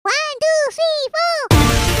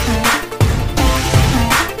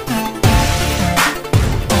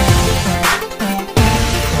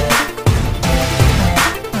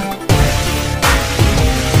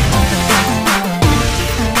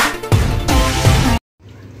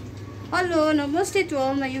Hello नमस्ते to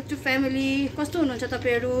all my YouTube family. कस्तो हुनुहुन्छ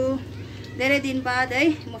तपाईँहरू? धेरै दिन बाद है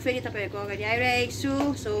म फेरि तपाईँहरूको अगाडि आइरहेको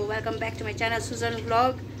छु। So welcome back to my channel Sujan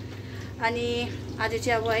vlog. अनि आज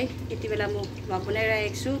चाहिँ अब है यति बेला म भ्लग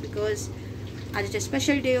बनाइरहेको छु बिकज आज चाहिँ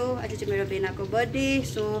स्पेसल डे हो। आज चाहिँ मेरो भेनाको बर्थडे।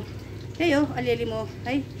 सो त्यही हो, अलिअलि म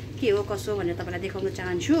है के हो कसो भनेर तपाईँलाई देखाउन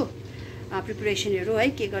चाहन्छु। प्रिपरेसनहरू है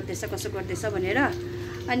के गर्दैछ कसो गर्दैछ भनेर।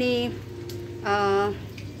 अनि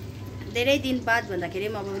धेरै दिन बाद भन्दाखेरि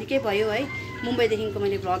अब निकै भयो है, मुम्बईदेखिको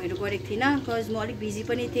मैले भ्लगहरू गरेको थिइनँ बिकज म अलिक बिजी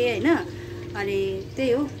पनि थिएँ होइन। अनि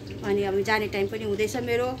त्यही हो, अनि अब जाने टाइम पनि हुँदैछ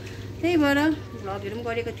मेरो, त्यही भएर भ्लगहरू पनि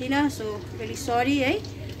गरेको थिइनँ। सो रियली सरी है।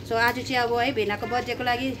 सो आज चाहिँ अब है भेनाको बर्थडेको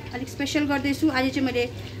लागि अलिक स्पेसल गर्दैछु। आज चाहिँ मैले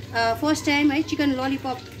फर्स्ट टाइम है चिकन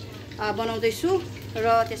ललिपप बनाउँदैछु र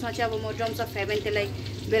त्यसमा चाहिँ अब म ड्रम्स अफ हेभन त्यसलाई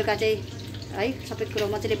बेलुका चाहिँ है सबै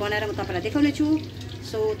कुरो मजाले बनाएर म तपाईँलाई देखाउने छु।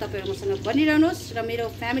 सो तपाईँहरू मसँग बनिरहनुहोस् र मेरो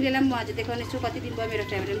फ्यामिलीलाई पनि म आज देखाउने छु। कति दिन भयो मेरो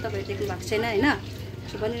फ्यामिली पनि तपाईँहरू देख्नु भएको छैन होइन।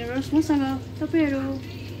 सो बनिरहनुहोस् मसँग तपाईँहरू।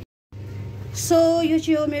 सो यो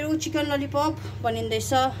चाहिँ हो मेरो चिकन ललिपप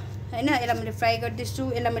बनिँदैछ होइन। यसलाई मैले फ्राई गर्दैछु।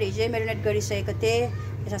 यसलाई मैले हिजै मेरिनेट गरिसकेको थिएँ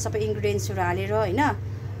यसमा सबै इन्ग्रिडियन्ट्सहरू हालेर होइन।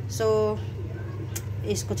 सो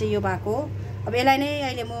यसको चाहिँ यो भएको। अब यसलाई नै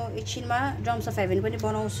अहिले म एकछिनमा ड्रम्स अफ हेभन पनि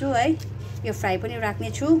बनाउँछु है, यो फ्राई पनि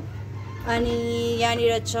राख्ने छु। अनि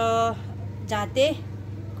यहाँनिर छ जाते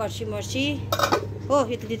कर्ची मर्ची हो,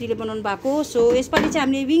 यो त दिदीले बनाउनु भएको। सो यसपालि चाहिँ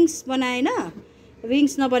हामीले विङ्स बनाएन,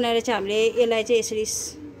 विङ्स नबनाएर चाहिँ हामीले यसलाई चाहिँ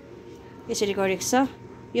यसरी गरेको छ।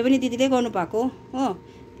 यो पनि दिदीले गर्नुभएको हो,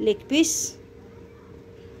 लेग पिस।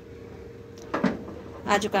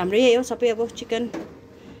 आजको हाम्रो यही हो सबै। अब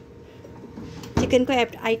चिकनको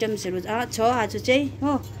आइटम्सहरू छ आज चाहिँ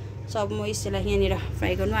हो। सब म यसलाई यहाँनिर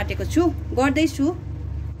फ्राई गर्नु आँटेको छु, गर्दैछु।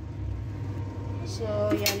 सो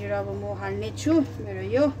यहाँनिर अब म हाल्ने छु मेरो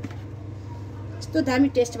यो। यस्तो दामी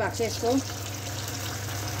टेस्ट भएको छ यसको।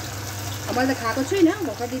 अब मैले त खाएको छुइनँ,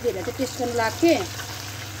 भर्खर दिदीहरूलाई चाहिँ टेस्ट गर्नु लाग्थेँ।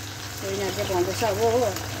 यिनीहरू चाहिँ भन्दैछ अब हो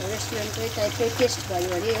रेस्टुरेन्टकै टाइपकै टेस्ट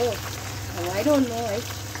भयो अरे हो। अब आई डोन्ट नो है,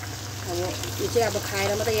 अब यो चाहिँ अब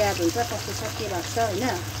खाएर मात्रै याद हुन्छ कस्तो छ के भएको छ होइन।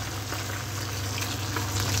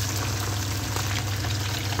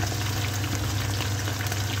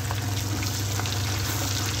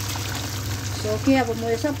 सो के अब म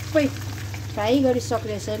यो सबै फ्राई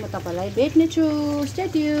गरिसकेर चाहिँ म तपाईँलाई भेट्ने छु। Stay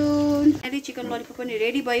tune. अहिले चिकन ललिपप पनि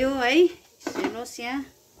रेडी भयो है, हेर्नुहोस् यहाँ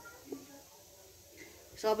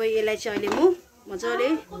सबै। यसलाई चाहिँ अहिले म मजाले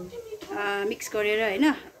मिक्स गरेर होइन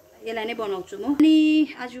यसलाई नै बनाउँछु म।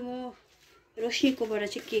 अनि आज म रोशनीकोबाट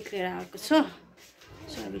चाहिँ केक लिएर आएको छ।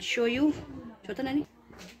 So I will so you. छ त नानी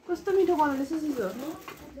कस्तो मिठो बनाउँदैछ सिजो।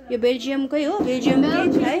 यो बेल्जियमकै हो, बेल्जियम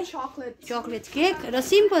केक है, चकलेट केक र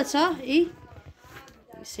सिम्पल छ है।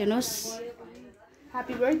 हेर्नुहोस्,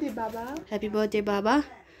 ह्यापी बर्थडे बाबा। ह्यापी बर्थडे बाबा।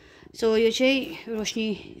 सो यो चाहिँ रोशनी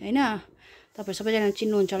होइन, तपाईँहरू सबैजना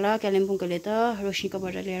चिन्नुहुन्छ होला, कालिम्पोङकोले त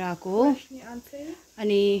रोशनीकोबाट लिएर आएको हो।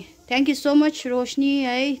 अनि थ्याङ्क यू सो मच रोशनी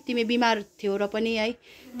है, तिमी बिमार थियौ र पनि है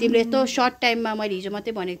तिमीले यस्तो सर्ट टाइममा, मैले हिजो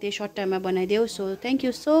मात्रै भनेको थिएँ सर्ट टाइममा बनाइदेऊ। So thank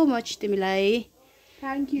you so much तिमीलाई।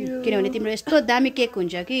 Thank you. किनभने तिम्रो यस्तो दामी केक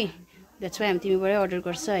हुन्छ कि द्याट्स वाइ हामी तिमीबाटै अर्डर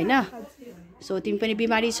गर्छ होइन। सो तिमी पनि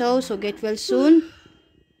बिमारी छौ, सो गेट वेल सुन।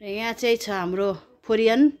 र यहाँ चाहिँ छ हाम्रो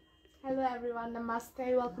फोरियन। हेलो एभ्रीवन, नमस्ते,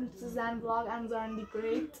 welcome to SuZan vlog. I'm Zoran the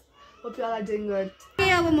Great. Hope you all are doing good.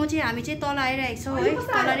 अब हामी चाहिँ तल आइरहेको छौँ है,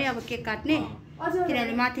 तल नै अब केक काट्ने।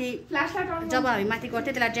 किनभने माथि जब हामी माथि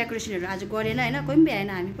गर्थ्यौँ त्यसलाई डेकोरेसनहरू आज गरेन होइन, कोही पनि भ्याएन,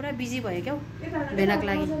 हामी पुरा बिजी भयो क्या भेनाको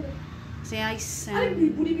लागि।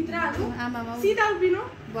 आमामा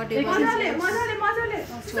बर्थडे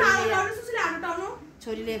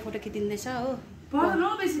छोरीले फोटो खिचिँदैछ हो।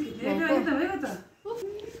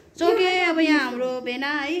 चोके अब यहाँ हाम्रो भेना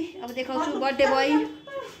है, अब देखाउँछु बर्थडे बोय।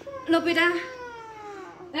 ल बेटा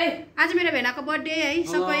आज मेरो भेनाको बर्थडे है,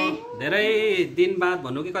 सबै धेरै दिन बाद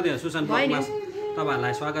भन्नु कि कति सुसान ब्लगमा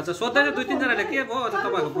तपाईँहरूलाई स्वागत छ। सोध्दै थियो 2-3जनाले के भयो आज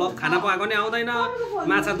तपाईँहरूको ब्लग खाना पकाएको नि आउँदैन,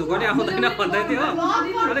 माछा धुको नि आउँदैन भन्दै थियो हो।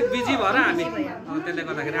 अलिक बिजी भएर हामी त्यसले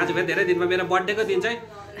गर्दाखेरि आज फेरि धेरै दिनमा मेरो बर्थडेको दिन चाहिँ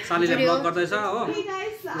सालीले ब्लग गर्दैछ हो।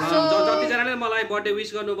 जतिजनाले मलाई बर्थडे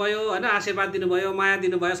विस गर्नुभयो होइन, आशीर्वाद दिनुभयो, माया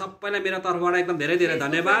दिनुभयो, सबैलाई मेरो तर्फबाट एकदम धेरै धेरै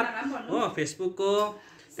धन्यवाद हो। फेसबुकको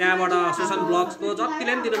त्यहाँबाट सुसान ब्लग्सको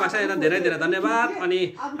जतिले पनि दिनुभएको छ एकदम धेरै धेरै धन्यवाद। अनि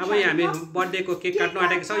अब यहाँ हामी बर्थडेको केक काट्नु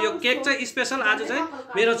आँटेको छ। यो केक चाहिँ स्पेसल आज चाहिँ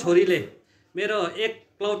मेरो छोरीले, मेरो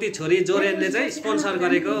एकलौती छोरी जोरेनले चाहिँ स्पोन्सर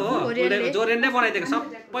गरेको हो। जोरेन नै बनाइदिएको,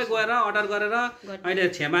 सबै गएर अर्डर गरेर अहिले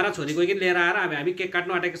छेमा र छोरी गइकन लिएर आएर हामी केक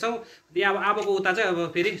काट्नु आँटेको छौँ। यहाँ अब अबको उता चाहिँ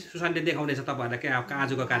अब फेरि सुशान्तले देखाउनेछ तपाईँहरूलाई के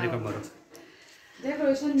आजको कार्यक्रमहरू।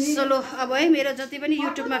 चलो अब है मेरो जति पनि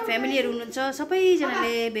युट्युबमा फ्यामिलीहरू हुनुहुन्छ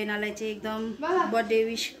सबैजनाले भेनालाई चाहिँ एकदम बर्थडे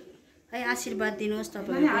विश है आशीर्वाद दिनुहोस्,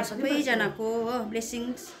 तपाईँहरू सबैजनाको हो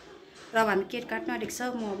ब्लेसिङ्स र अब हामी केक काट्न आँटेको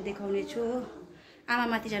छ म अब देखाउने छु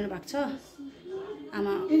आमा माथि जानु भएको छ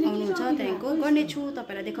आमा आउनुहुन्छ त्यहाँको गर्नेछु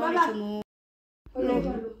तपाईँलाई देखाउने छु म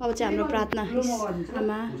अब चाहिँ हाम्रो प्रार्थना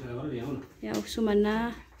आमा यहाँ सुमन्ना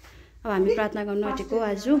अब हामी प्रार्थना गर्न आँटेको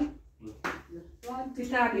आज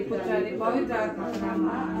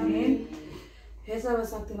हे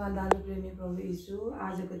सर्वशक्तिमान दाजु प्रेमी प्रभु यीशु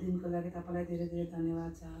आजको दिनको लागि तपाईँलाई धेरै धेरै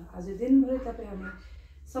धन्यवाद छ। आज दिनभरि तपाईँ हामी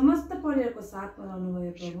समस्त परिवारको साथमा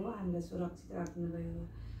रहनुभयो प्रभु, हामीलाई सुरक्षित राख्नुभयो,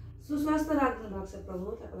 सुस्वास्थ्य राख्नु भएको छ प्रभु,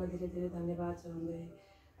 तपाईँलाई धेरै धेरै धन्यवाद छ हुँदै।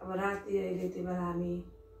 अब राति अहिले यति बेला हामी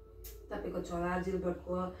तपाईँको छोरा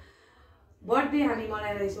जिल्बर्टको बर्थडे हामी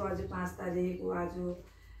मनाइरहेछौँ। आज 5 तारिक हो। आज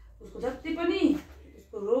उसको जति पनि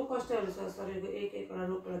रोग कष्टहरू छ शरीरको एक एकवटा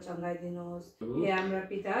रोगबाट चङ्गाइदिनुहोस्। हे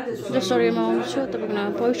हाम्रा पिता जो स्वर्गमा हुनुहुन्छ तपाईँको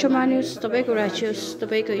नाम पवित्र मानियोस्, तपाईँको राज्य होस्,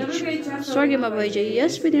 तपाईँको इच्छा स्वर्गमा भइजै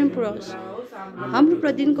यस पृथ्वीमा पुरा होस्। हाम्रो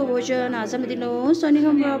प्रतिदिनको भोजन आज हामी दिनुहोस् अनि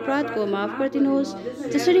हाम्रो अपराधको माफ गरिदिनुहोस्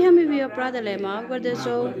जसरी हामी अपराधलाई माफ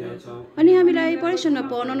गर्दछौँ, अनि हामीलाई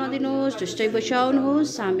परीक्षामा पर्न नदिनुहोस्, दुष्टै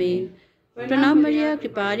बचाउनुहोस्। आमेन। प्रणाम मरिया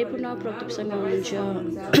कृपाले पूर्ण प्रभु तपाईँसँग हुनुहुन्छ,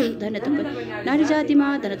 धन्य तपाईँ नारी जातिमा,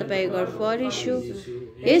 धन्य तपाईँको गर्भफल यीशु।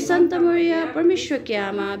 हे सन्त मरिया परमेश्वरकी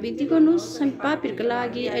आमा, बिन्ती गर्नुहोस् हामी पापीहरूका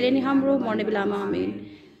लागि अहिले नै हाम्रो मर्ने बेलामा। आमेन।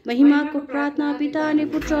 महिमाको प्रार्थना पिता अनि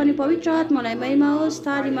पुत्र अनि पवित्र आत्मालाई महिमा होस्,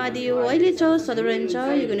 थारीमा दियो अहिले छ सधैँ रहन्छ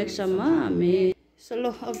युगसम्म। आमेन। ल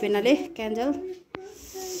अब भेनाले क्यान्डल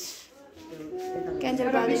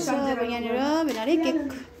बाल्दैछ। अब यहाँनिर भेनाले केक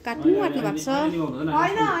काट्नु भएको छ।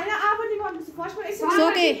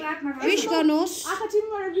 सोके विश गर्नुहोस्।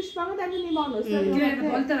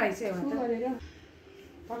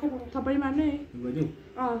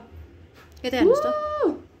 यतै हेर्नुहोस् त।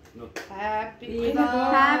 Happy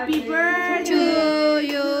birthday to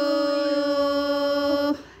you.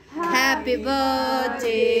 Happy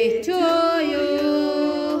birthday to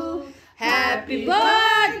you. Happy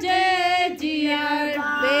birthday dear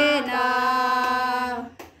vena.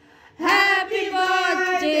 Happy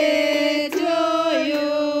birthday to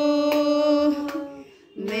you.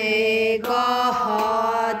 May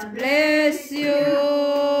God bless you.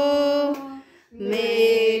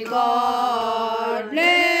 May God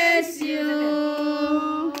bless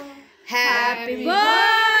you. Happy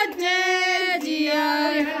birthday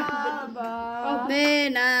dear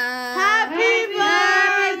vena. Happy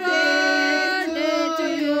birthday to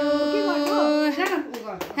you.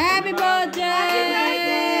 Happy birthday.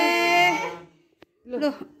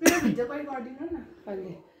 Look.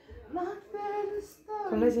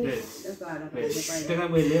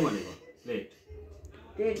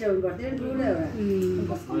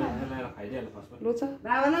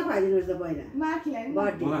 बाबालाई खुवाइदिनुहोस् त पहिला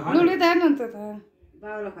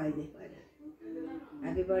बाबालाई खुवाइदिए पहिला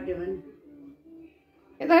happy birthday भन्नु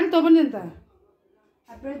यता हेर्नु त पनि नि त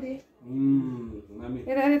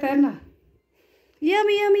यता हेर्नु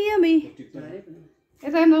Yummy, yummy, yummy.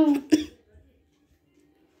 यता हेर्नु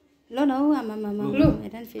ल न हौ आमा मामा ल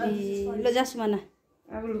हेर न फेरि ल जासु माना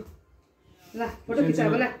अब लु ल फोटो खिचा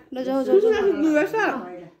अब ल ल जाऊ जाऊ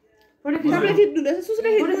फोटो खिचा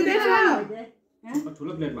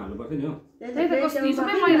ठुलो प्लेटमा हाल्नु पर्छ नि हो। त्यही त कस्तो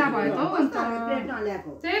सबै मैला भयो त हौ अन्त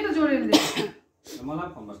त्यही त जोडेले मलाई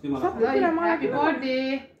फोन बस्दै मलाई ह्यापी बर्थडे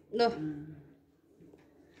ल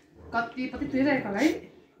कति पति तुइरहेको होला है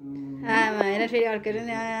आमा हेर फेरि अर्को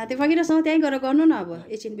त्यो फकिरसँग त्यहीँ गएर गर्नु न। अब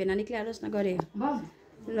एकछिन भेना निक्लिहालोस् न गरे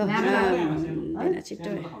ल भेना छिट्टो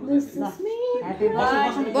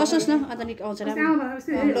बसोस् न अन्त निक आउँछ राम्रो ल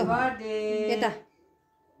यता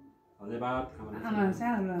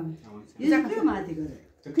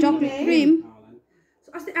चक्लेट क्रिम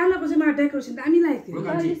अस्ति आमाको चाहिँ मलाई डेकोरेसन दामी लागेको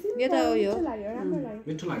थियो। यो त हो यो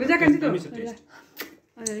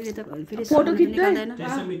फोटो खिच्दैन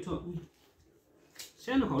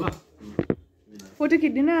फोटो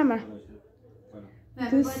खिच्दिन आमा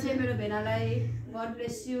मेरो भेनालाई गड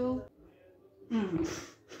ब्लेस यु।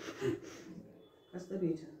 कस्तो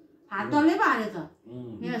मिठो हात डल्लै पो हाल्यो त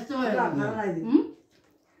यस्तो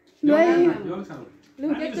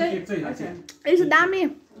यसो दामी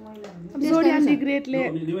सोडियान्डी ग्रेटले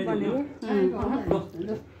भनेको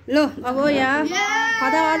ल अब यहाँ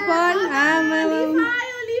खदा अर्पण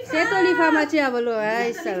सेतो लिफामा चाहिँ अब लो है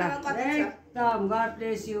सला एकदम गड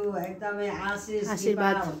ब्लेस यु एकदमै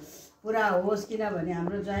आशीर्वाद पुरा होस् किनभने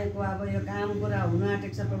हाम्रो ज्वाइँको अब यो काम कुरा हुन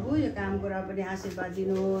आँटेको छ प्रभु। यो काम कुरा पनि आशीर्वाद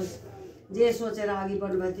दिनुहोस्, जे सोचेर अघि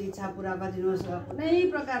बढ्नुभयो त्यो इच्छा पुरा गरिदिनुहोस्, कुनै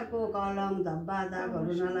प्रकारको कलम धब्बा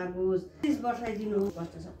दागहरू नलागोस्, बसाइदिनुहोस्,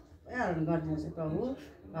 कष्ट सबै हरण गरिदिनुहोस् प्रभु,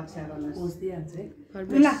 रक्षा गर्नुहोस्।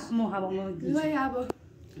 ल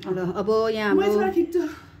अब यहाँ हाम्रो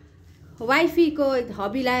वाइफीको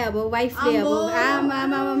हबीलाई अब वाइफले अब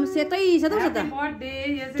आमा सेतै छ त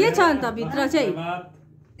के छ अन्त भित्र चाहिँ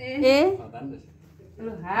ए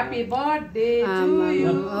ह्यापी बर्थडे आमा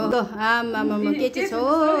के चाहिँ छ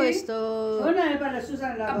यस्तो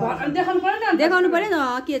देखाउनु पर्यो नि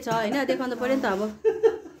के छ होइन देखाउनु पर्यो नि त अब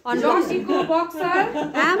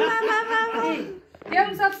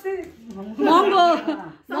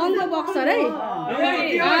महँगो बक्सर है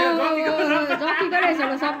जकीको रहेछ ल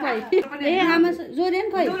सबै ए आमा जोरेन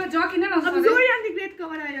खै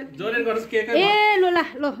ए ल ल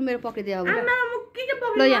ल मेरो पक्रिदियो अब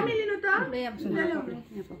ल यहाँ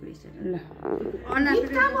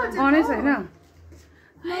अनै छैन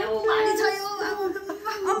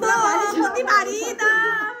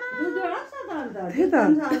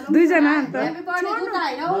दुईजना अन्त ह्यापी बर्थडे जुत्ता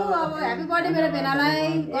होइन हौ अब ह्यापी बर्थडे मेरो भेनालाई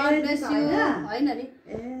गड ब्लेस यु होइन नि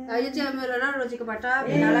यो चाहिँ मेरो र रोजीकोबाट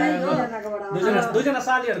भेनालाई हो दुईजना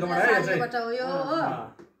सालीहरुकोबाट है यो चाहिँ सालीबाट हो यो हो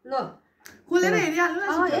ल खोलेर हेरिहाल्नु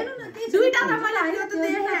न दुईटा मैले हाइलो त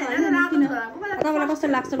देखे हैन रातो तपाईलाई कस्तो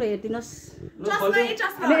लाग्छ ल हेर्दिनुस्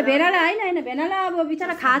भेनालाई होइन भेनालाई अब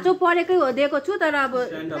बिचरा खाँचो परेकै हो दिएको छु तर अब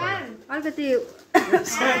अलिकति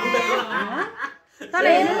तर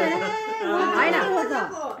हेर्नु होइन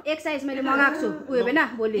एक साइज मैले मगाएको छु उयो भेना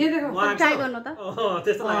भोलि ट्राई गर्नु त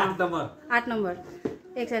 8 नम्बर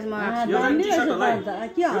एक साइज मगाएको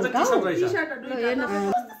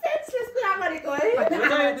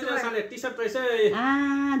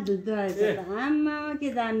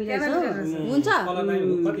हुन्छ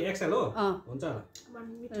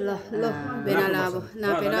ल ल भेनालाई अब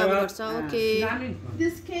नापेर गर्छ ओके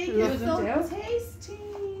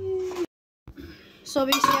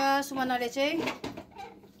सोबिसिया सुमनाले चाहिँ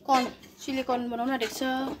कर्न चिली कर्न बनाउन आँटेको छ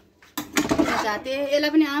जाते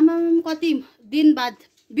यसलाई पनि आमा कति दिन बाद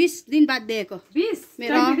 20 दिन बाद दिएको 20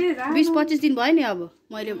 मेरो 20-25 दिन भयो नि अब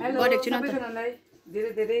मैले गरेको छु न त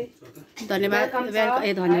धेरै धेरै धन्यवाद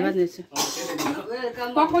ए धन्यवाद दिन्छु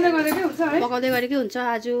पकाउँदै गरेकै हुन्छ है पकाउँदै गरेकै हुन्छ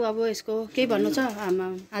आज अब यसको केही भन्नु छ आमा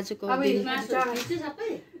आजको दिन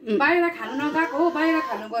बाहिर खानु नगएको हो बाहिर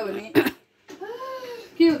खानु गयो भने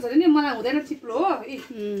के हुन्छ नि मलाई हुँदैन चिप्लो हो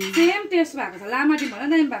सेम टेस्ट भएको छ लामाटी भन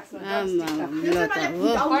दामी भएको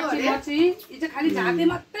छ खालि झाते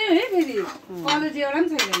मात्रै हो है फेरि कलेज एउटा पनि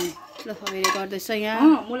छैन ल फेरि गर्दैछ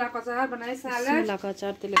यहाँ मुलाको अचार बनाए सालाड मुलाको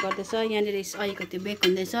अचार त्यसले गर्दैछ यहाँनिर अहिलेको त्यो बेक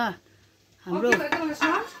हुँदैछ हाम्रो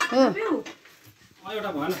हो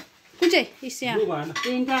कुन चाहिँ इस्या हो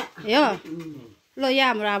ल यहाँ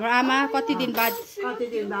हाम्रो आमा कति दिन बाद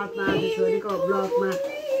छोरीको ब्लगमा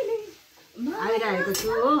आइरहेको छु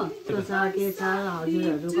हो के छ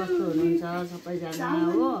हजुरहरू कस्तो हुनुहुन्छ सबैजना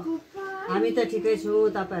हो हामी त ठिकै छौँ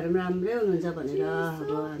तपाईँहरू पनि राम्रै हुनुहुन्छ भनेर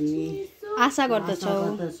अब हामी आशा गर्दछौँ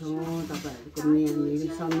तपाईँहरूको पनि हामी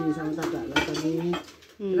सम्झिन्छौँ तपाईँहरूलाई पनि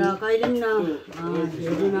र कहिले पनि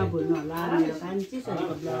हेर्नु नभुल्नु होला मेरो कान्छी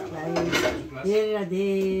छोरीको ब्लगलाई हेरेर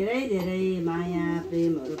धेरै धेरै माया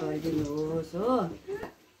प्रेमहरू गरिदिनुहोस् हो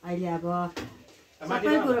अहिले अब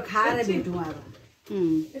सबै कुरो खाएर भेटौँ अब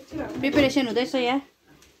प्रिपेरेसन हुँदैछ यहाँ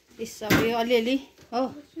अब यो अलिअलि हो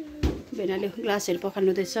भेनाले ग्लासहरू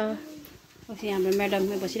पखाल्नु हुँदैछ यहाँ हाम्रो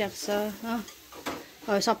म्याडममै बसिरहेको छ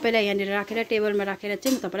हो सबैलाई यहाँनिर राखेर टेबलमा राखेर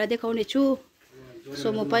चाहिँ म तपाईँलाई देखाउने छु सो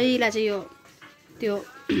म पहिला चाहिँ यो त्यो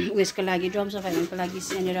उयसको लागि ड्रम सफाइको लागि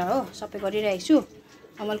यहाँनिर हो सबै गरिरहेको छु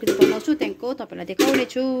अब अलिकति बनाउँछु त्यहाँको तपाईँलाई देखाउने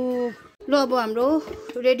छु ल अब हाम्रो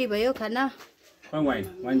रेडी भयो खाना यो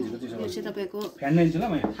चाहिँ तपाईँको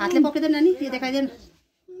हातले पक्रिँदैन नि यो देखाइदिएन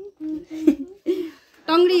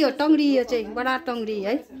टङ्ग्री हो टङ्ग्री यो चाहिँ बडा टङ्ग्री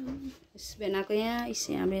है भेनाको यहाँ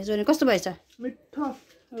इसे हाम्रो जोड्ने कस्तो भएछ मिठो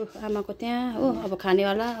आमाको त्यहाँ हो अब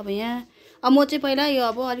खानेवाला अब यहाँ अब म चाहिँ पहिला यो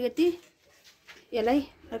अब अलिकति यसलाई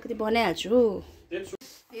अलिकति बनाइहाल्छु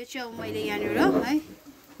यो चाहिँ अब मैले यहाँनिर है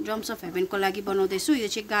ड्रम्स अफ हेभेनको लागि बनाउँदैछु यो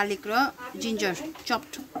चाहिँ गार्लिक र जिन्जर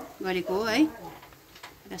चप्ड गरेको हो है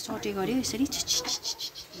सटे गऱ्यो यसरी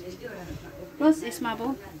प्लस यसमा अब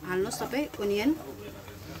हाल्नुहोस् तपाईँ ओनियन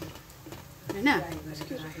होइन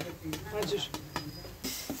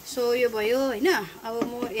सो यो भयो होइन अब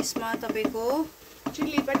म यसमा तपाईँको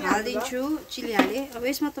चिल्ली पनि हालिदिन्छु चिल्ली हालेँ अब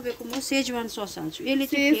यसमा तपाईँको म सेजवान सस हाल्छु यसले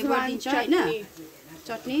चाहिँ फ्लेभर दिन्छ होइन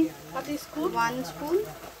चटनी 1 स्पुन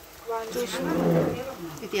 2 स्पुन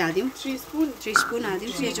यति हालिदिउँ 3 स्पुन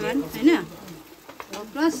हालिदिउँ सेजवान होइन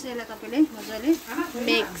प्लस यसलाई तपाईँले मजाले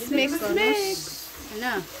मिक्स गर्नुहोस् होइन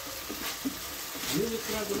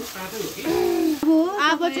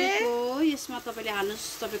अब यसमा तपाईँले हाल्नुहोस्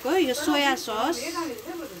तपाईँको यो सोया सस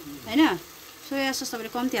होइन सोया सस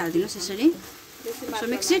तपाईँले कम्ती हालिदिनुहोस् यसरी सो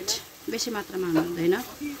मिक्स इट ल बेसी मात्रामा हाल्नु हुँदैन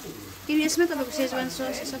किनकि यसमा तपाईँको सेजवान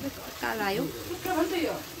सस सबै कालो आयो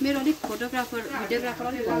मेरो अलिक भिडियोग्राफर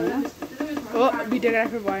अलिक भएन हो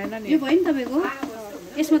भिडियोग्राफर भएन नि यो भयो नि तपाईँको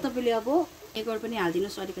यसमा तपाईँले अब भिनेगर पनि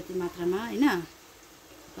हालिदिनुहोस् अलिकति मात्रामा होइन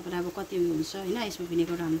तपाईँलाई अब कति उयो हुन्छ होइन यसमा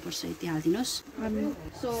भिनेगर हाल्नुपर्छ यति हालिदिनुहोस्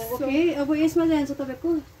सो ओके अब यसमा जान्छ तपाईँको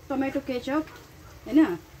टमेटो केचप होइन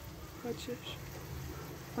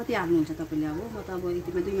कति हाल्नुहुन्छ तपाईँले अब म त अब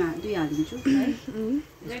यतिमा दुई हालिदिन्छु है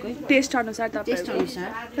टेस्ट अनुसार टेस्ट अनुसार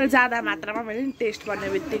तर ज्यादा मात्रामा मैले नि टेस्ट भन्ने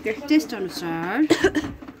बित्तिकै टेस्ट अनुसार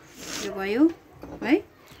यो भयो है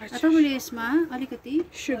तपाईँले यसमा अलिकति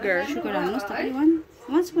सुगर हाल्नुहोस् तपाईँले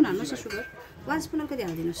 1 स्पुन हाल्नुहोस् न सुगर 1 स्पुन अलिकति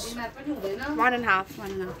हालिदिनुहोस् 1.5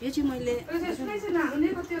 यो चाहिँ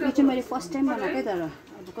मैले फर्स्ट टाइम बनाएकै तर अब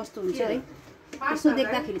कस्तो हुन्छ है यसो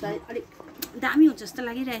देख्दाखेरि त अलिक दामी हुन्छ जस्तो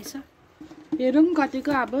लागिरहेछ हेरौँ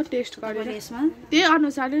कतिको अब टेस्ट गरेर यसमा त्यही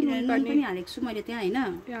अनुसारले नुन पनि हालेको छु मैले त्यहाँ होइन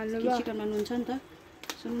चिकनमा नुन छ नि त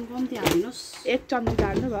सो नुन कम्ती हालिदिनुहोस् 1 चम्ची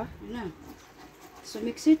हाल्नु भयो होइन सो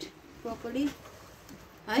मिक्स इट प्रपरली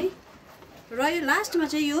है र यो लास्टमा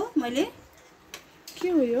चाहिँ यो मैले के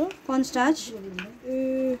हो यो कर्नस्टार्च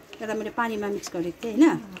एउटा मैले पानीमा मिक्स गरेको थिएँ होइन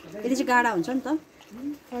यदि चाहिँ गाढा हुन्छ नि त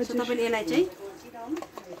सो तपाईँले यसलाई चाहिँ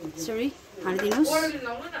सरी हालिदिनुहोस्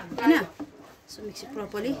होइन सो मिक्स इट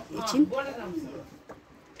प्रपरली एकछिन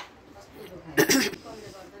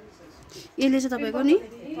यसले चाहिँ तपाईँको नि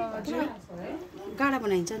गाढा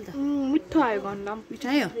बनाइन्छ नि त मिठो आयो गन्ध मिठो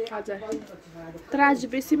आयो हजुर तर आज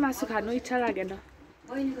बेसी मासु खानु इच्छा लागेन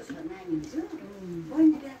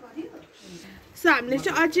सो हामीले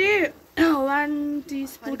चाहिँ अझै 1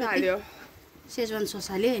 टीस्पुन हाल्यो सेजवान सस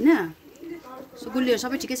हाल्यो होइन सो गुलियोहरू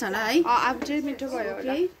सबै ठिकै छ होला है अब चाहिँ मिठो भयो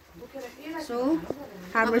होला सो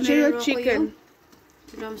हाम्रो चाहिँ यो चिकन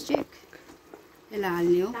ड्रमस्टिक यसलाई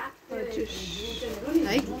हाल्ने हो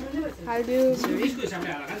है हाल्दियो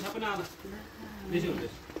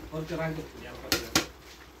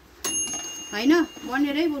होइन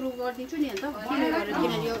बनेरै बरु गरिदिन्छु नि अन्त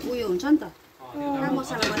किनभने यो उयो हुन्छ नि त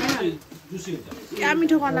मसला बनाएर क्या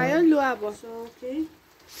मिठो बनायो लु अब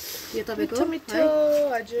यो तपाईँको मिठो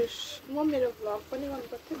हजुर म मेरो भ्लग पनि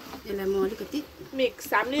गर्नुपर्थ्यो यसलाई म अलिकति मिक्स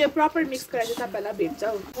हामीले यो प्रपर मिक्स गरेर चाहिँ तपाईँलाई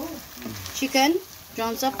भेट्छौँ chicken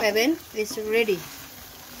drums of haven is ready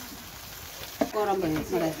गरम भयो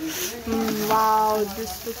मलाई wow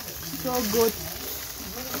this looks so good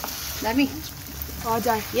दामी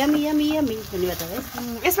हजुर यमी यमी यमी धन्यवाद है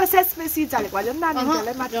यसमा सेसमे सिड्स हालेको अझै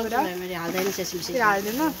नानीहरूलाई माथिबाट मैले हाल्दैन सेसमी सिड्स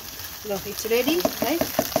हाल्दैन ल इट्स रेडी है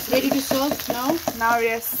ready to serve now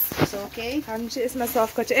yes okay हामी चाहिँ यसमा सर्भ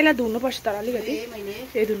गर्छ यसलाई धुनुपर्छ तर अलिकति मैले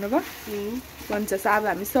ए धुनु भयो भन्छ अब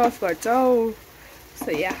हामी सर्भ गर्छौँ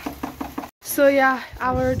so yeah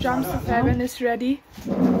our drums of haven is ready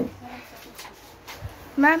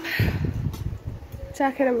ma'am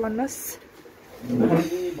चाखेर भन्नुहोस्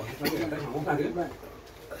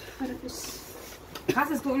खास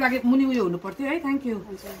यसको लागि मुनि उयो हुनु पर्थ्यो है थ्याङ्क यू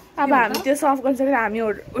अब हामी त्यो सर्भ गरिसकेर हामी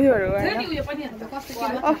उयोहरू गरेर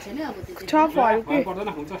छ फल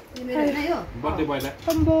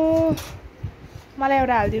अम्बो मलाई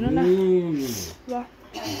एउटा हालिदिनु न ल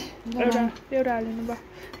एउटा हालिदिनु भयो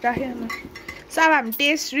राखेँ सो अब हामी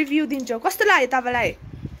टेस्ट रिभ्यू दिन्छौँ कस्तो लाग्यो तपाईँलाई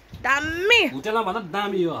दामी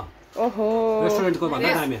ओहो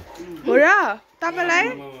हो र तपाईँलाई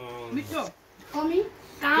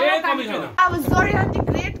अब जोरियन द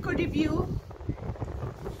ग्रेटको रिभ्यू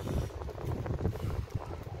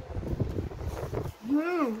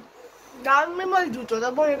दामी मैले झुटो त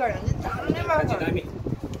बोलेको होइन दामी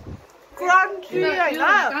क्रन्ची होइन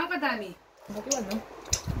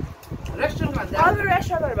अरू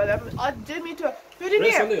रेस्टुरेन्टहरूभन्दा अझै मिठो फेरि नि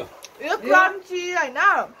यो क्रन्ची होइन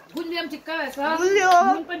गुलियो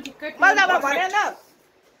मैले तपाईँलाई भनेन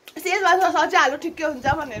सेजवान सस अझै हाल्नु ठिकै हुन्छ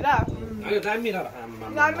भनेर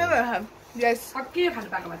यस के खानु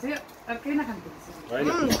पाएको भए चाहिँ अर्कै नखानु I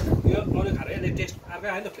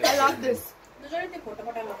love this.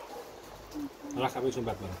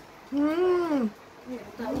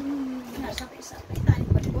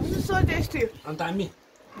 This is so tasty.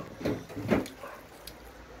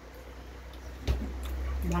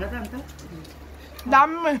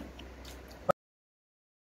 Damme.